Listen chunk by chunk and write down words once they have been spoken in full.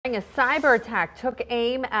A cyber attack took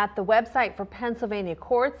aim at the website for Pennsylvania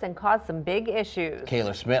courts and caused some big issues.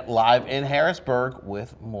 Kayla Schmidt live in Harrisburg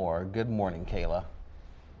with more. Good morning, Kayla.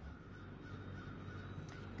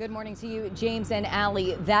 Good morning to you, James and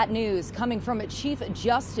Allie. That news coming from Chief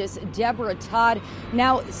Justice Deborah Todd,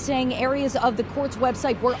 now saying areas of the court's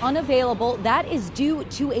website were unavailable. That is due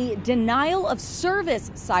to a denial of service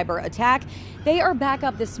cyber attack. They are back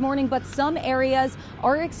up this morning, but some areas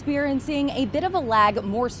are experiencing a bit of a lag,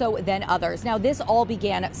 more so than others. Now, this all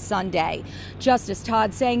began Sunday. Justice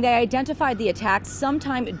Todd saying they identified the attack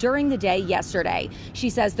sometime during the day yesterday. She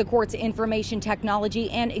says the court's information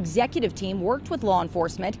technology and executive team worked with law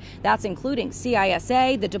enforcement. That's including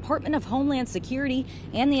CISA, the Department of Homeland Security,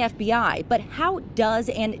 and the FBI. But how does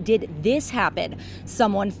and did this happen?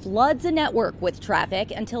 Someone floods a network with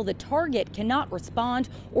traffic until the target cannot respond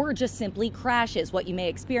or just simply crashes, what you may be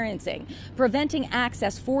experiencing, preventing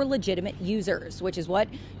access for legitimate users, which is what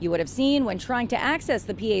you would have seen when trying to access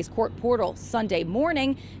the PA's court portal Sunday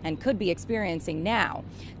morning and could be experiencing now.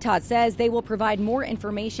 Todd says they will provide more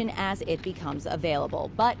information as it becomes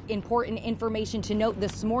available. But important information to note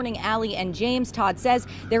this morning, Allie and James. Todd says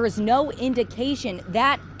there is no indication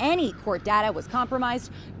that any court data was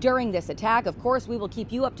compromised during this attack. Of course, we will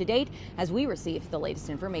keep you up to date as we receive the latest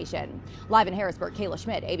information. Live in Harrisburg, Kayla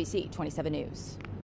Schmidt, ABC 27 News.